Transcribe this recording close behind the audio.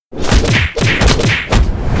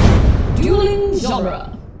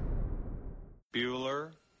genre.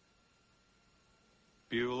 Bueller.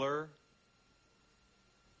 Bueller.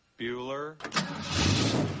 Bueller.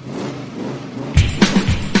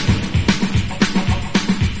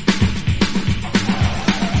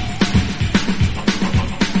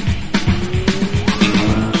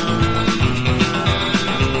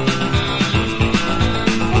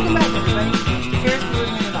 Welcome back, everybody, to Ferris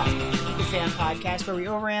Bueller's Minute Off, the fan podcast where we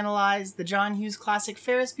overanalyze the John Hughes classic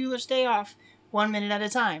Ferris Bueller's Day Off 1 minute at a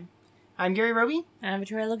time. I'm Gary Roby. I'm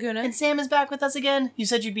Victoria Laguna. And Sam is back with us again. You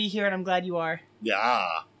said you'd be here, and I'm glad you are. Yeah.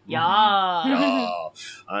 Yeah. Yeah.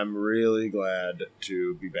 I'm really glad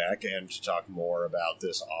to be back and to talk more about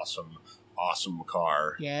this awesome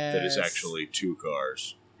car that is Yes. actually two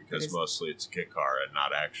cars, because mostly it's a kit car and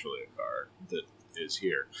not actually a car that is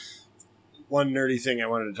here. One nerdy thing I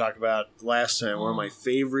wanted to talk about last time, one of my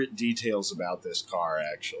favorite details about this car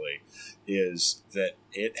actually is that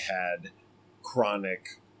it had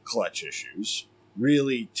chronic clutch issues.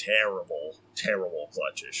 Really terrible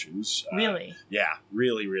clutch issues. Really? Yeah,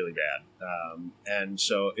 really bad. And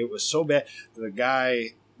so it was so bad. The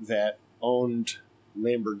guy that owned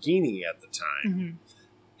Lamborghini at the time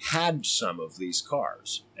had some of these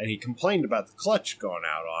cars, and he complained about the clutch going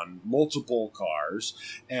out on multiple cars,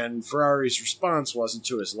 and Ferrari's response wasn't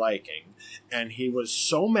to his liking, and he was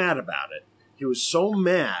so mad about it. He was so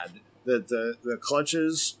mad that the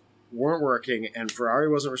clutches weren't working and Ferrari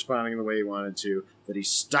wasn't responding the way he wanted to, that he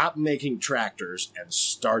stopped making tractors and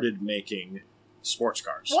started making sports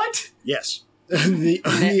cars. What? Yes. the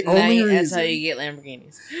only reason. That's how you get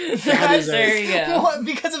Lamborghinis. That is there you go. What?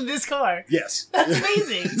 Because of this car? Yes. That's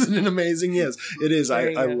amazing. Isn't it amazing? Yes, it is.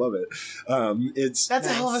 There you I go. love it. It's That's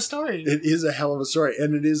a hell of a story. It is a hell of a story,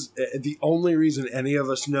 and it is the only reason any of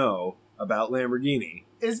us know about Lamborghini.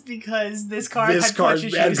 Is because this car This had clutch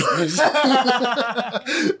car's bad issues. And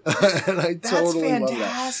I That's totally love that.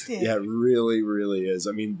 fantastic. Yeah, it really is.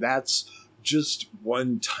 I mean, that's just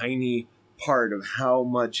one tiny part of how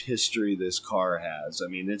much history this car has. I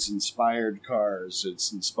mean, it's inspired cars.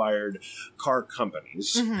 It's inspired car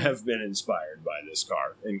companies have been inspired by this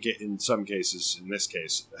car. And in some cases, in this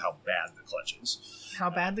case, how bad the clutch is. How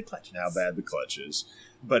bad the clutch is. How bad the clutch is.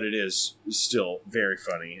 But it is still very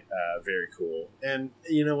funny, very cool. And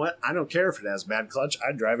you know what? I don't care if it has bad clutch.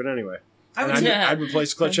 I'd drive it anyway. I would And too. I'd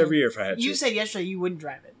replace the clutch every year if I had to. You said yesterday you wouldn't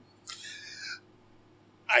drive it.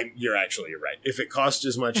 You're right. If it cost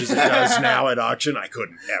as much as it does now at auction, I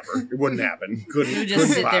couldn't ever. It wouldn't happen. Couldn't. You would couldn't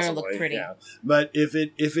just sit there and possibly, look pretty. Yeah. But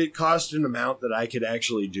if it cost an amount that I could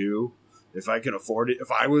actually do, if I could afford it, if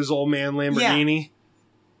I was old man Lamborghini,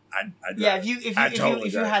 I'd Yeah, drive if I'd totally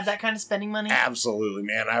you drive it. had that kind of spending money, Absolutely,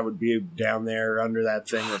 man. I would be down there under that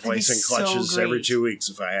thing That'd be replacing so clutches great. every 2 weeks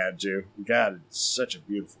if I had to. God, it's such a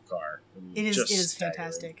beautiful car. I mean, It is- just it is staggering.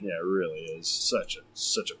 fantastic. Yeah, it really is. Such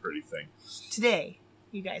a pretty thing. today,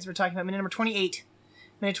 you guys, we're talking about minute number 28.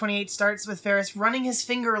 Minute 28 starts with Ferris running his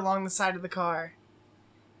finger along the side of the car,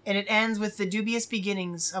 and it ends with the dubious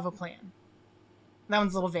beginnings of a plan. That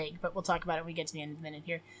one's a little vague, but we'll talk about it when we get to the end of the minute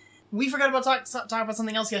here. We forgot about talk about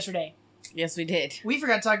something else yesterday. Yes, we did. We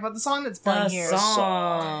forgot to talk about the song that's playing The here.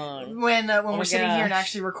 song. When Oh we're my sitting here and gosh.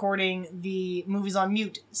 actually recording the movies on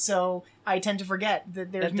mute, so I tend to forget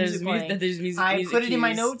that there's music playing. That there's music. I music put it in my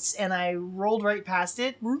cues. notes and I rolled right past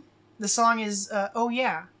it. The song is "Oh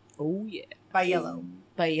Yeah" Oh yeah. by Yellow.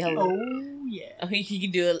 By Yellow. Oh yeah. Oh, you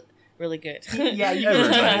can do it really good. Yeah, you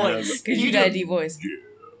Everybody do a knows voice. it. Because you do got a- a deep voice.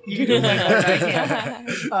 You do like that. I can't.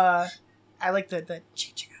 I like the chicka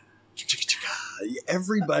chicka. Chicka chicka.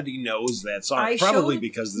 Everybody knows that song, I probably showed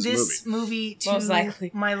because of this movie to Most likely.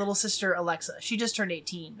 my little sister Alexa. She just turned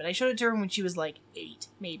 18, but I showed it to her when she was like 8,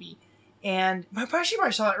 maybe. And she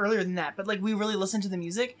probably saw it earlier than that, but like we really listened to the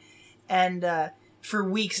music, and for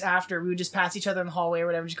weeks after we would just pass each other in the hallway or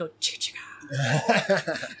whatever, just go chicka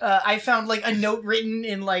chicka. I found like a note written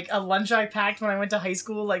in like a lunch I packed when I went to high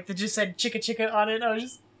school, like that just said chicka chicka on it. I was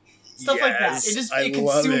just stuff like that. Yes, It just I it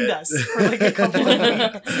love consumed it. us for like a couple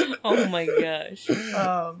of weeks. Oh my gosh.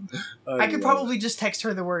 I could probably just text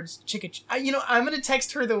her the words chicka. I'm gonna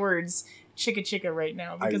text her the words chicka chicka right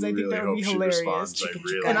now because I think that would be hilarious.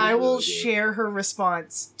 And I will share her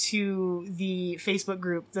response to the Facebook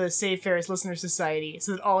group, the Save Ferris Listener Society,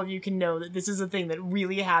 so that all of you can know that this is a thing that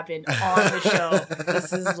really happened on the show.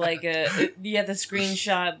 This is like the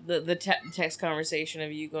screenshot, the text conversation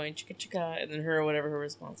of you going chicka chicka, and then her whatever her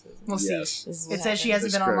response is. We'll see. Yes. This is what It says she happened.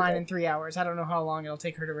 hasn't That's been online critical. in 3 hours. I don't know how long it'll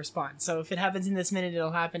take her to respond. So if it happens in this minute,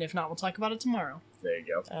 it'll happen. If not, we'll talk about it tomorrow. There you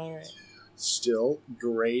go. All right. Still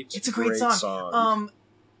great. It's a great song.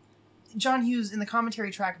 John Hughes in the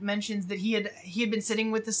commentary track mentions that he had been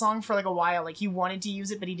sitting with the song for like a while. Like he wanted to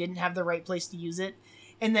use it, but he didn't have the right place to use it.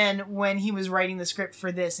 And then when he was writing the script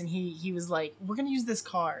for this, and he was like, "We're gonna use this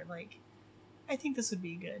car. Like, I think this would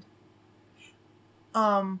be good."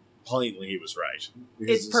 Plainly, he was right.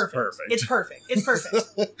 It's perfect. It's perfect. It's perfect.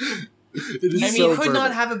 It is I mean, so you could not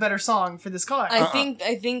perfect. have a better song for this car. I think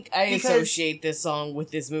I Because- associate this song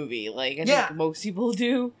with this movie. Like I Yeah. think most people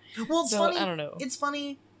do. Well, it's So funny. I don't know. It's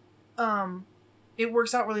funny. It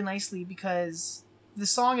works out really nicely because the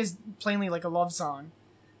song is plainly like a love song,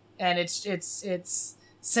 and it's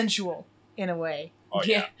sensual in a way. Oh,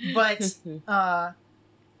 yeah. But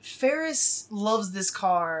Ferris loves this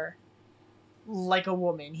car like a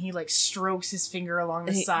woman. He like strokes his finger along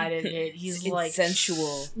the side of it. He's it's like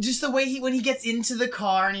sensual. just the way when he gets into the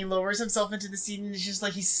car and he lowers himself into the seat and it's just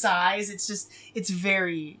like he sighs. It's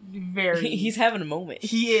very, very. He's having a moment.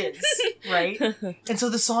 He is, right? And so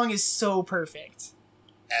the song is so perfect.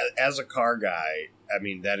 As a car guy, I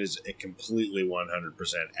mean, that is a completely 100%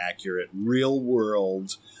 accurate, real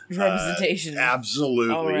world Representation.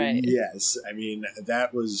 Absolutely, All right. yes. I mean,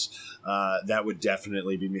 that would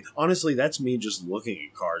definitely be me. Honestly, that's me just looking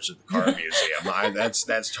at cars at the car museum.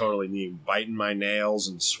 That's totally me biting my nails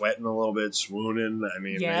and sweating a little bit, swooning. I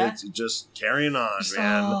mean, Yeah. it's just carrying on,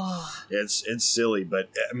 man. Oh. It's silly, but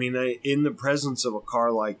I mean, in the presence of a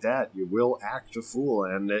car like that, you will act a fool,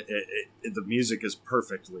 and the music is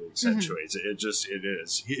perfectly accentuates. It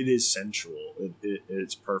is sensual.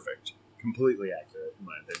 It's perfect, completely accurate in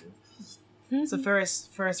my opinion. So Ferris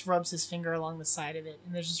rubs his finger along the side of it,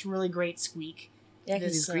 and there's this really great squeak. Yeah,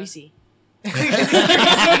 because This, he's greasy. Bringing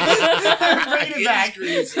it back.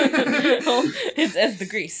 It's the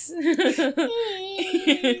grease.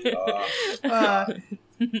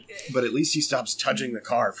 But at least he stops touching the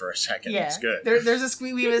car for a second. Yeah, It's good. there's a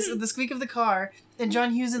squeak. We have the squeak of the car, and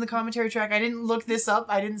John Hughes in the commentary track. I didn't look this up.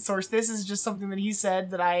 I didn't source this. This is just something that he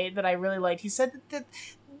said that I really liked. He said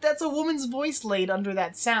that's a woman's voice laid under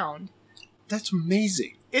that sound. That's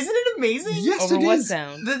amazing. Isn't it amazing? Yes, Over it what is.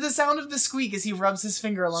 sound? The sound of the squeak as he rubs his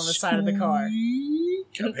finger along the side of the car.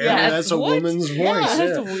 Apparently, Yeah, that's a what? woman's voice. Yeah,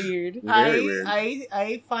 that's yeah. weird. Very weird.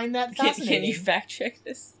 I find that fascinating. Can you fact check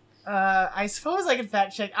this? I suppose I can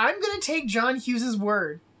fact check. I'm gonna take John Hughes'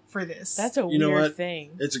 word for this. That's a You know weird what?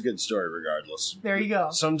 thing. It's a good story, regardless. There you go.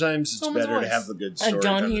 Sometimes it's Woman's better to voice. have the good story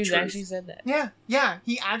John than Hughes the truth. actually said that. Yeah.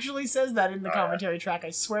 He actually says that in the Oh, yeah. commentary track.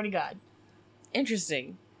 I swear to God,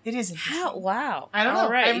 Interesting. it is interesting. How? Wow. I don't know. All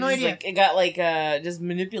right. I have no Just, idea. Like, it got just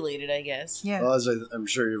manipulated, I guess. Yeah. Well, as I'm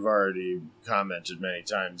sure you've already commented many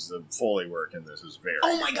times, the Foley work in this is very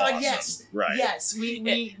Oh my God, awesome. yes. Right. Yes. We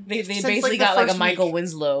They since, basically the got like a first Michael week-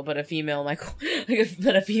 Winslow, but a female Michael,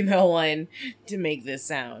 but a female one to make this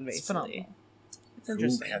sound. It's Basically, phenomenal. it's Who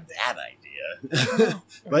interesting. had that idea? Oh,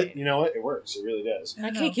 But Right. you know what? It works. It really does. I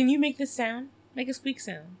Okay, know. can you make this sound? Make a squeak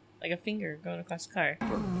sound, like a finger going across the car.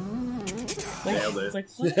 Like, Nailed it. It's like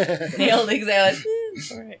what? Nailed it exactly.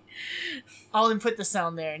 All right. I'll input the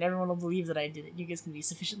sound there, and everyone will believe that I did it. You guys can be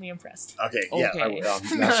sufficiently impressed. Okay, yeah, Okay.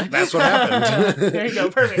 that's what happened. There you go.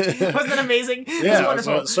 Perfect. Wasn't that amazing? It was Yeah,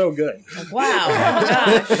 wonderful. so good. Like, wow. Oh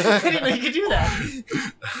my gosh. I didn't know you could do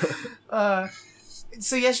that.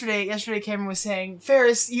 So yesterday Cameron was saying,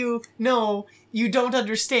 Ferris, you don't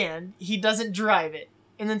understand. He doesn't drive it.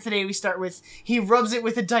 And then today we start with, he rubs it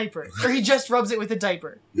with a diaper. Or he just rubs it with a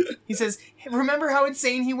diaper. He says, remember how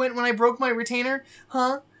insane he went when I broke my retainer?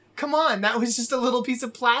 Huh? Come on, that was just a little piece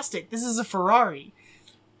of plastic. This is a Ferrari.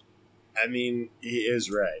 I mean, he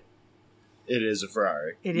is right. It is a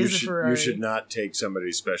Ferrari. It You is a should- Ferrari. You should not take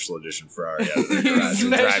somebody's special edition Ferrari out of their garage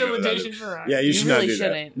and drive Special it without edition it. Ferrari. Yeah, you You should really not do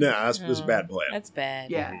shouldn't. that. No, that's a No. bad plan. That's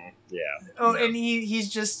bad. Yeah. Mhm. Yeah. Oh, No. and he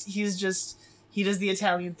does the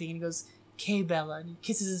Italian thing, and he goes, "K Bella," and he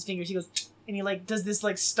kisses his fingers. He goes, and he like does this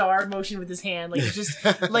like star motion with his hand, like just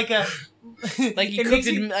like a Like he it cooked makes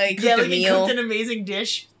a- you- like cooked yeah, a like he meal. cooked an amazing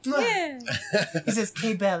dish. Yeah. He says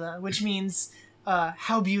 "K Bella," which means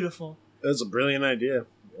how beautiful. That's a brilliant idea.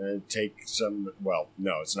 Take some. Well,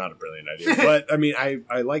 no, it's not a brilliant idea. But I mean,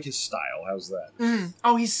 I like his style. How's that?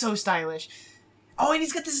 Oh, he's so stylish. Oh, and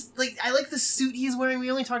he's got this like I like the suit he's wearing. We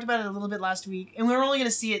only talked about it a little bit last week, and we were only going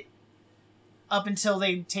to see it up until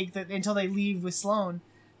they leave with Sloane.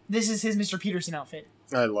 This is his Mr. Peterson outfit.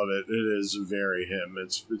 I love it. It is very him.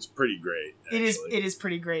 It's pretty great. It is actually. it is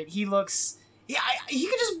pretty great. He looks he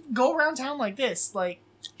could just go around town like this, like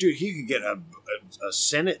Dude, he could get a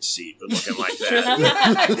Senate seat looking like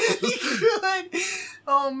that. he could.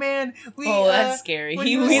 Oh man, that's scary. when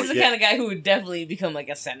He's the kind of guy who would definitely become like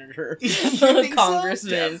a senator, You think so?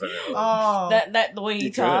 congressman. Definitely. Oh, That the way he He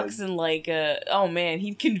talks could. and like oh man,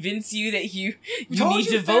 he'd convince you that you Told need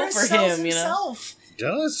you, to vote Ferris for sells him. You know, himself. He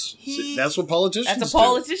does. He- That's what politicians that's a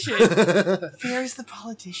politician. do. Ferris the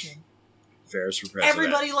politician. Ferris for president.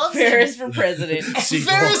 Everybody loves Ferris him. for president.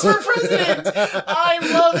 Sequel. Ferris for president. I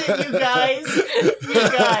love it, you guys. You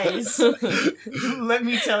guys. Let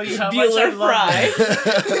me tell you how much I Bueller love Fry.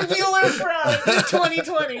 it. Bueller Fry.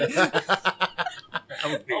 2020. That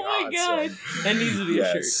would be Oh my awesome. god, that needs to be a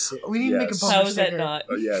shirt. Yes. We need to make a Yes. bumper How is that sticker. not?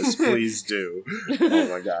 Oh, yes, please do. Oh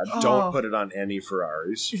my god. Oh. Don't put it on any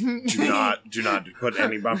Ferraris. Do not put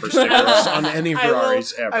any bumper stickers on any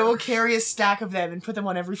Ferraris ever. I will carry a stack of them and put them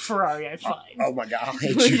on every Ferrari I find. Oh my god. I'll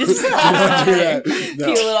hit We you. just Do not do that. peel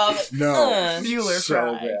No. it off. No. Bueller So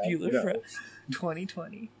Fry. bad. Bueller No. Fry.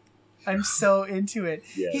 2020. I'm so into it.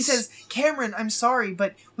 Yes. He says, Cameron, I'm sorry,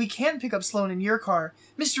 but we can't pick up Sloan in your car.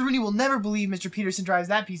 Mr. Rooney will never believe Mr. Peterson drives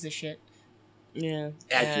that piece of shit. Yeah.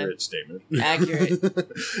 Accurate statement. Accurate.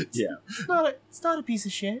 Yeah. It's not a piece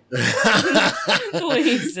of shit. The way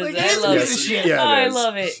he says Like, that, it I is a love piece it. of shit. Yeah, it I is.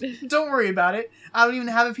 love it. Don't worry about it. I don't even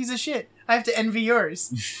have a piece of shit. I have to envy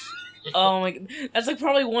yours. Oh my, that's like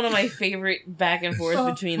probably one of my favorite back and forth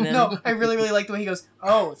between them. No, I really, really like the way he goes,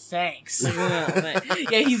 oh, thanks. Like,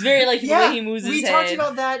 yeah, he's very like the way he moves his we head. talked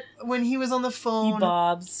about that when he was on the He phone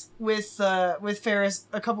bobs. with Ferris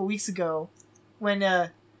a couple weeks ago,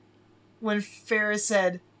 when Ferris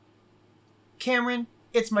said, Cameron,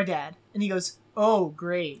 it's my dad, and he goes, oh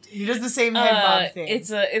great. He does the same head bob thing. It's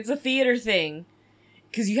a theater thing.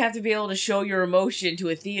 Because you have to be able to show your emotion to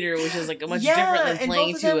a theater, which is like much different than and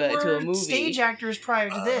playing both of them to a were movie. stage actors prior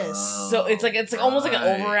to this. So it's like almost like an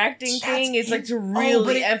Right. overacting That's thing. It's like to but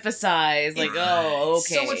really it- emphasize, like, oh,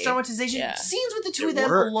 okay. So much dramatization. Yeah. Scenes with the two It of them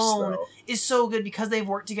works, alone though. is so good because they've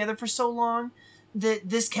worked together for so long that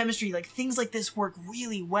this chemistry, like things like this, work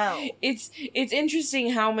really well. It's interesting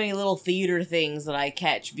how many little theater things that I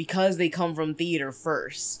catch because they come from theater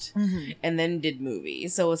first and then did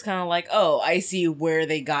movies. So it's kind of like, oh, I see where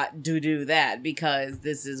they got to do that because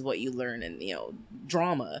this is what you learn in,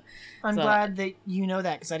 drama. I'm So- glad that you know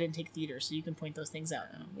that because I didn't take theater, so you can point those things out.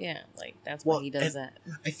 Yeah, like that's Well, why he does that.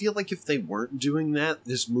 I feel like if they weren't doing that,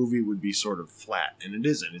 this movie would be sort of flat, and it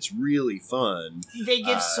isn't. It's really fun. They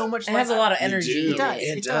give so much. It has a lot of They energy. do. It does.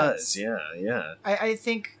 It It does. does. Yeah. I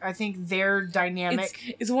think their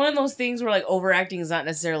dynamic. It's one of those things where like overacting is not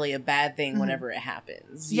necessarily a bad thing Mhm. whenever it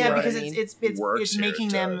happens. You Yeah, know what because I mean? it's Works here, making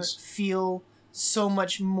it them does. feel so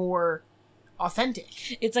much more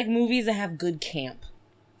authentic. It's like movies that have good camp.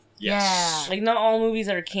 Yes. Like not all movies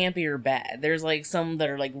that are campy are bad. There's like some that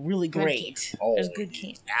are like really Good great. Oh, There's good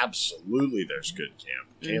camp. Absolutely, there's good camp.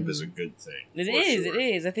 Camp is a good thing. It for is. sure.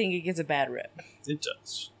 It is. I think it gets a bad rep. It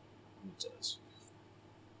does. It does.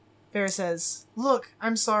 Ferris says, "Look,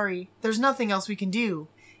 I'm sorry. There's nothing else we can do."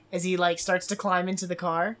 As he starts to climb into the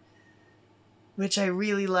car, which I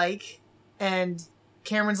really like. And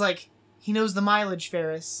Cameron's like, "He knows the mileage,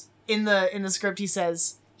 Ferris." In the script, he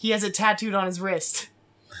says he has it tattooed on his wrist.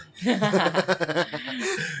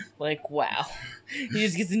 Like wow, he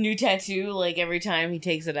just gets a new tattoo like every time he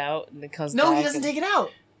takes it out and it comes. No, back he doesn't take it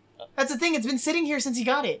out. That's the thing. It's been sitting here since he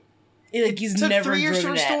got it. Like he's Took never 3 years to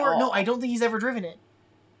driven it at restore. all. No, I don't think he's ever driven it.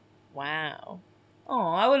 Wow. Oh,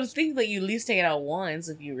 I would think that you at least take it out once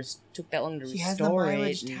if you took that long to He has the restore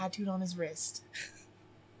mileage it. and- tattooed on his wrist.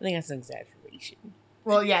 I think that's an exaggeration.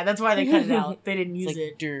 Well, yeah, that's why they cut it out. They didn't It's use like,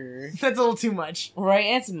 it. Durr. That's a little too much.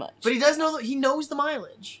 Right, that's much. But he does know that he knows the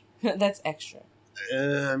mileage. That's extra.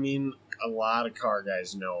 I mean, a lot of car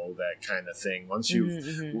guys know that kind of thing. Once you've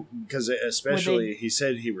Mhm. because especially he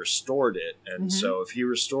said he restored it, and Mhm. so if he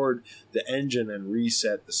restored the engine and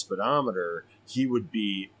reset the speedometer, he would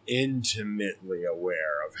be intimately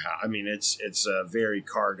aware of how. I mean, it's a very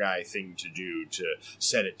car guy thing to do, to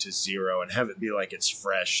set it to 0 and have it be like it's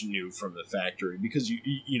fresh, new from the factory, because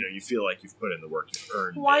you feel like you've put in the work, you've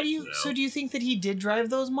earned. Why it, do you? know? So do you think that he did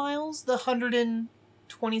drive those miles, the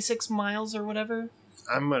 126 miles or whatever?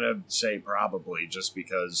 I'm gonna say probably, just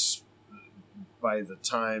because by the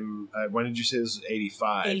time when did you say this was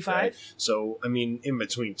 85? 85. Right? So I mean, in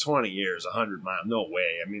between 20 years, 100 miles, no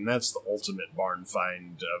way. I mean, that's the ultimate barn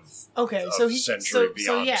find of Okay, of so he century so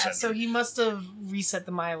beyond yeah, century. so he must have reset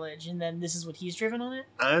the mileage, and then this is what he's driven on it.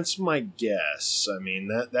 That's my guess. I mean,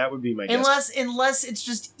 that would be my guess. Unless it's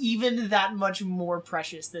just even that much more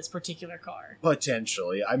precious, this particular car.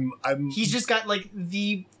 Potentially, I'm He's just got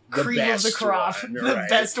the cream of the best crop, one, the right.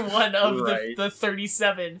 best one of Right. the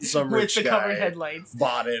 37 Some with rich the covered guy headlights.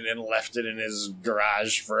 bought it and left it in his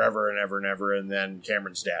garage forever and ever and ever, and then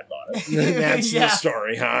Cameron's dad bought it. That's Yeah. the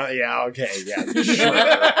story, huh? Yeah, okay,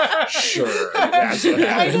 yeah, sure. That's what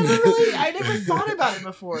happened. I never thought about it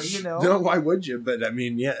before, you know? No, why would you? But I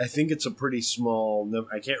mean, yeah, I think it's a pretty small.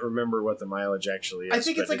 I can't remember what the mileage actually is. I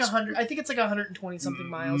think it's but like 100. I think it's like 120 something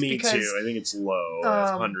miles. Me because, too. I think it's low.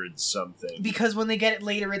 It's 100 something. Because when they get it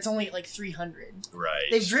later, it's only at like 300. Right.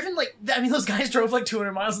 They've driven like, I mean, those guys drove like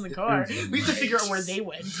 200 miles in the car. We have to figure out Right. where they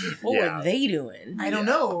went. What Yeah. were they doing? I don't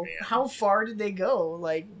Yeah, know. man. How far did they go?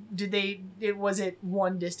 Like, was it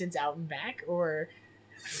one distance out and back, or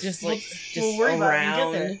Just We'll- like we'll just worry about it when we get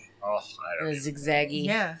around, there. Oh, I don't know. zigzaggy,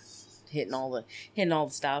 yeah, hitting all the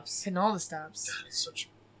stops. hitting all the stops. It's such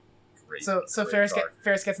a great. So great Ferris car.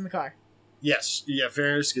 Ferris gets in the car. Yes, yeah.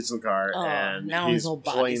 Ferris gets in the car Oh, and now he's his whole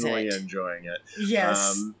body's plainly in it. enjoying it.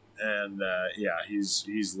 Yes. And yeah, he's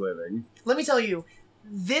living. Let me tell you,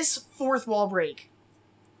 this fourth wall break,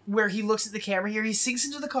 where he looks at the camera here, he sinks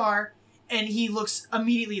into the car and he looks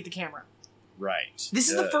immediately at the camera. Right. This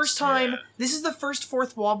is the Yes, first time. yeah. This is the first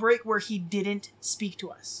fourth wall break where he didn't speak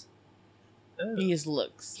to us. He just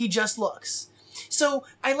looks. He just looks. So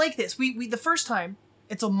I like this. We the first time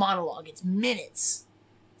it's a monologue. It's minutes.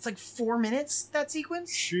 It's like 4 minutes, that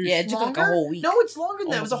sequence. Sheesh. Yeah, it took like a Longer? whole week. No, it's longer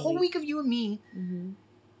than that. It was a Almost a whole week. week of you and me, Mm-hmm.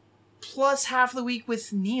 plus half the week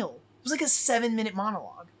with Neil. It was like a 7-minute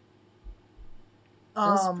monologue. It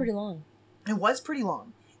was pretty long. It was pretty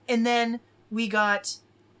long. And then we got...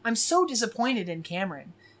 I'm so disappointed in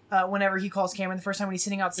Cameron. Whenever he calls Cameron the first time when he's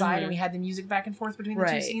sitting outside Mhm. and we had the music back and forth between the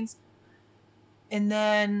two Right. scenes. And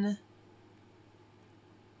then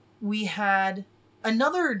we had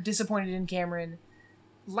another disappointed in Cameron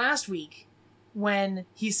last week when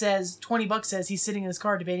he says $20 says he's sitting in his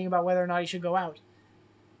car debating about whether or not he should go out.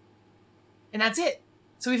 And that's it.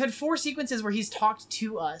 So we've had 4 sequences where he's talked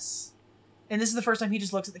to us. And this is the first time he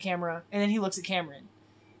just looks at the camera and then he looks at Cameron.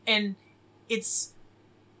 And it's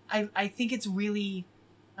I think it's really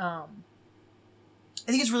I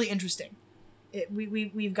think it's really interesting.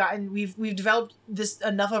 We've developed this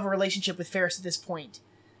enough of a relationship with Ferris at this point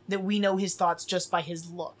that we know his thoughts just by his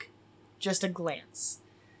look, just a glance.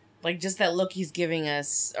 Like just that look he's giving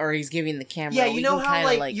us, or he's giving the camera. Yeah, you we know can how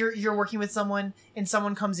kinda, like you're working with someone and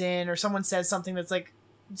someone comes in or someone says something that's like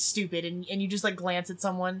stupid and you just like glance at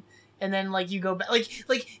someone and then like you go back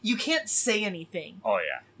like you can't say anything, Oh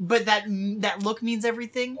yeah. but that look means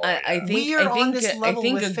everything. I think We are I think on this level I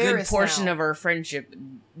think with a good Ferris portion now. of our friendship.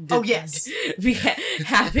 Oh, yes.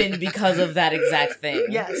 happened because of that exact thing.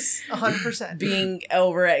 Yes, 100%. Being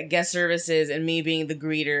over at guest services and me being the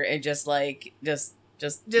greeter and just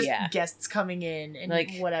Just yeah. guests coming in and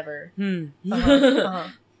Like- whatever. Uh-huh. Uh-huh.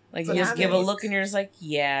 Like So you just give a happens. look and you're just like,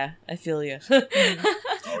 yeah, I feel you. Oh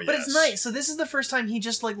But it's nice. So this is the first time he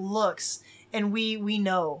just like looks and we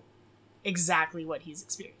know exactly what he's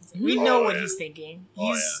experiencing. We Oh, know what yeah. he's thinking.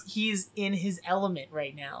 Oh, He's in his element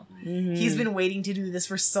right now. Mhm. He's been waiting to do this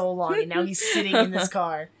for so long and now he's sitting in this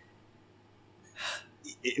car.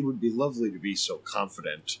 It would be lovely to be so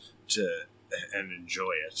confident and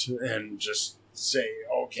enjoy it and just say,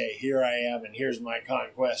 okay, here I am and here's my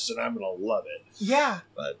conquest and I'm gonna love it. Yeah.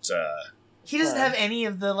 But He doesn't Yeah. have any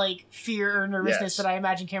of the like fear or nervousness Yes. that I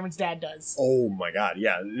imagine Cameron's dad does. oh my god,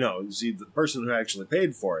 yeah, no, see, the person who actually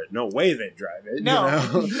paid for it, no way they'd drive it. No,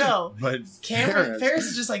 you know? no. But Ferris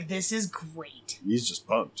is just like, this is great. he's just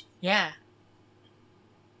pumped. Yeah.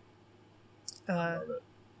 I love it.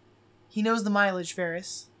 He knows the mileage,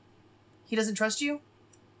 Ferris. He doesn't trust you?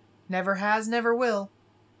 Never has, never will.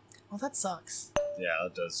 Well, that sucks. Yeah,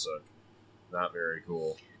 that does suck. Not very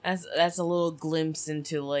cool. That's a little glimpse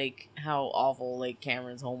into like how awful like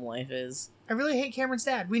Cameron's home life is. I really hate Cameron's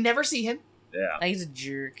dad. We never see him. Yeah. Like, he's a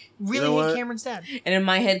jerk, Really know hate what? Cameron's dad. and in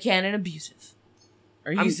my head, canon abusive,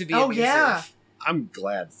 or he I'm- used to be. Oh, abusive. yeah. I'm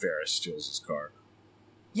glad Ferris steals his car.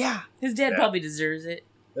 Yeah. His dad Yeah. probably deserves it.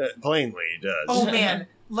 Plainly, he does. Oh, man.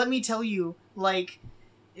 Let me tell you, like,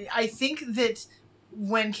 I think that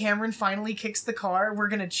when Cameron finally kicks the car, we're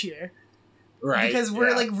going to cheer. Right. Because we're,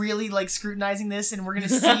 yeah. like, really, like, scrutinizing this, and we're going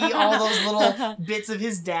to see all those little bits of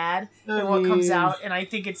his dad and what comes out, and I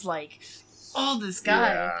think it's like, oh, this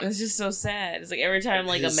guy. Yeah. It's just so sad. It's like every time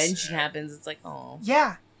like a is mention sad. happens, it's like, oh,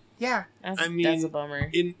 Yeah. Yeah. that's, I mean, that's a bummer.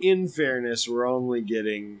 In fairness, we're only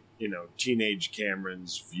getting, teenage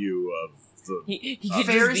Cameron's view of the. He could just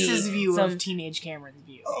Ferris's be view some- of teenage Cameron's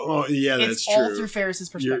view. Oh, yeah, that's It's true. all through Ferris's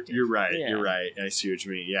You're, perspective. you're right. Yeah. You're right. I see what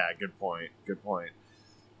you mean. Yeah, good point. Good point.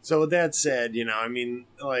 So with that said, I mean,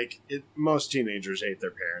 like, most teenagers hate their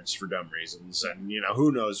parents for dumb reasons, and,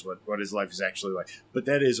 who knows what his life is actually like. But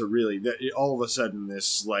that is all of a sudden,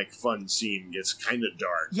 this, like, fun scene gets kind of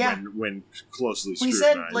dark Yeah. when closely He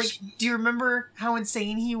scrutinized. said, like, do you remember how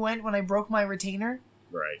insane he went when I broke my retainer?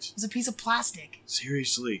 Right. It was a piece of plastic.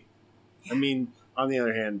 Seriously. I mean, on the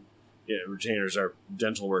other hand, retainers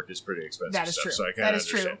dental work is pretty expensive. That is stuff, true. So I kind That of is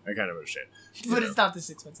true. understand. I kind of understand. But it's not this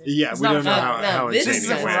expensive. Yeah, It's we not don't know a how, Ferrari. how this insane is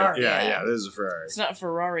it a went. Ferrari, Yeah, yeah. this is a Ferrari. It's not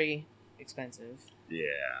Ferrari expensive.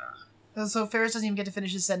 Yeah. So Ferris doesn't even get to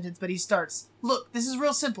finish his sentence, but he starts. Look, this is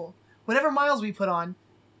real simple. Whatever miles we put on,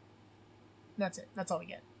 that's it. That's all we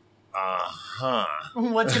get. Uh-huh.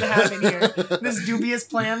 What's going to happen here? This dubious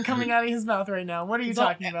plan coming out of his mouth right now. What are you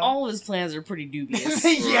talking about? All of his plans are pretty dubious.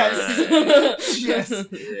 Yes. Yes.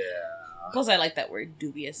 Yeah. Plus, I like that word,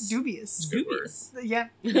 dubious. Dubious. Good word. Dubious. Yeah,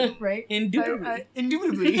 right? Indubitably.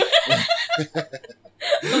 Indubitably.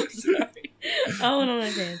 I'm sorry. I went on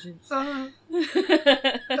a tangent.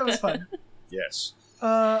 That was fun. Yes.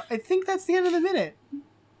 I think that's the end of the minute.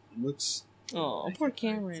 Looks. Oh, poor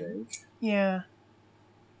Cameron. Yeah.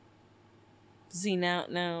 See, now, I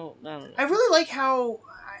don't know. I really like how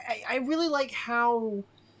I really like how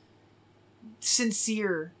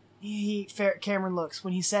sincere Cameron looks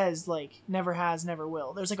when he says, like, never has, never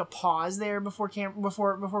will. There's like a pause there before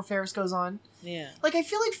Ferris goes on. Yeah. Like, I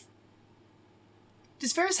feel like,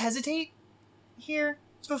 does Ferris hesitate here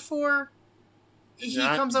before he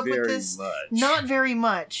Not comes up with very this? much. Not very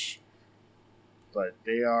much. But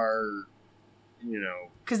they are,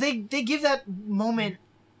 Because they give that moment.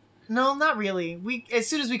 No, not really. As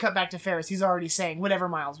soon as we cut back to Ferris, he's already saying whatever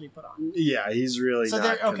miles we put on. Yeah, he's really So not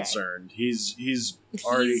they're- okay. concerned. He's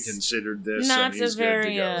already He's considered this, not and he's a very, good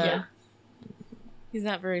to go. Yeah. He's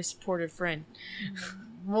not a very supportive friend.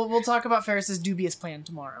 We'll talk about Ferris's dubious plan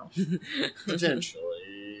tomorrow.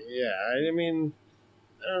 Potentially, yeah. I mean,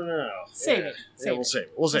 I don't know. Save yeah. it. Yeah, Save we'll it. save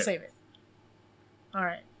it. We'll We'll save it. save it. All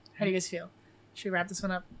right. How do you guys feel? Should we wrap this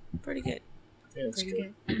one up? Pretty good. Yeah, it's Pretty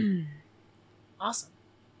good. good. Awesome.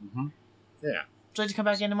 Mm-hmm. Yeah. Would you like to come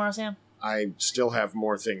back in tomorrow, Sam? I still have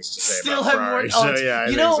more things to say Still about have more. Ferrari. Oh, So, yeah, I you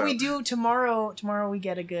think know what so. we do tomorrow? Tomorrow we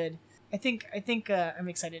get a good. I think I'm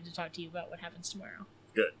excited to talk to you about what happens tomorrow.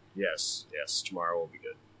 Good. Yes. Tomorrow will be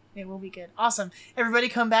good. It will be good. Awesome. Everybody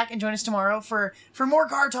come back and join us tomorrow for more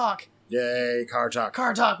car talk. Yay! Car talk.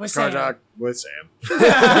 Car talk with Car Sam. talk with Sam.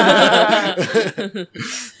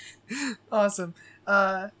 Awesome.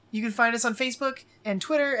 You can find us on Facebook and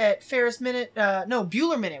Twitter at Ferris Minute.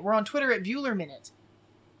 Bueller Minute. We're on Twitter at Bueller Minute.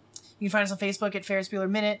 You can find us on Facebook at Ferris Bueller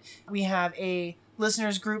Minute. We have a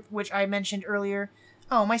listeners group, which I mentioned earlier.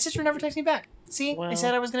 Oh, my sister never texted me back. See? I Well,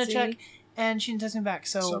 said I was going to see? check, and she didn't text me back.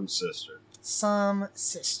 So Some sister. some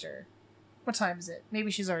sister. What time is it? Maybe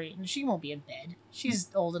she's already... She won't be in bed. She's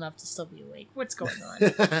old enough to still be awake. What's going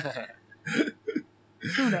on?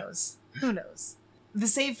 Who knows? Who knows? The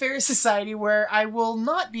Save Ferris Society, where I will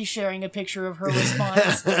not be sharing a picture of her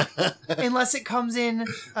response unless it comes in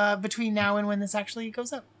between now and when this actually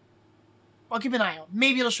goes up. I'll keep an eye out.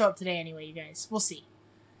 Maybe it'll show up today anyway, you guys. We'll see.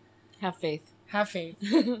 Have faith. Have faith.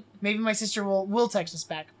 Maybe my sister will text us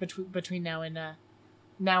back between now and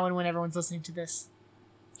when everyone's listening to this.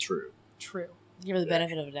 True. True. Give her the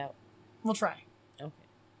benefit of a doubt. We'll try. Okay.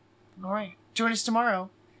 All right. Join us tomorrow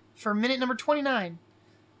for minute number 29.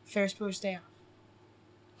 Ferris Bueller's Day Off.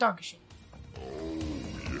 Dankeschön.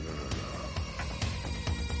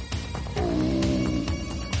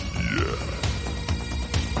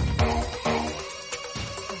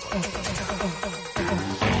 Yeah.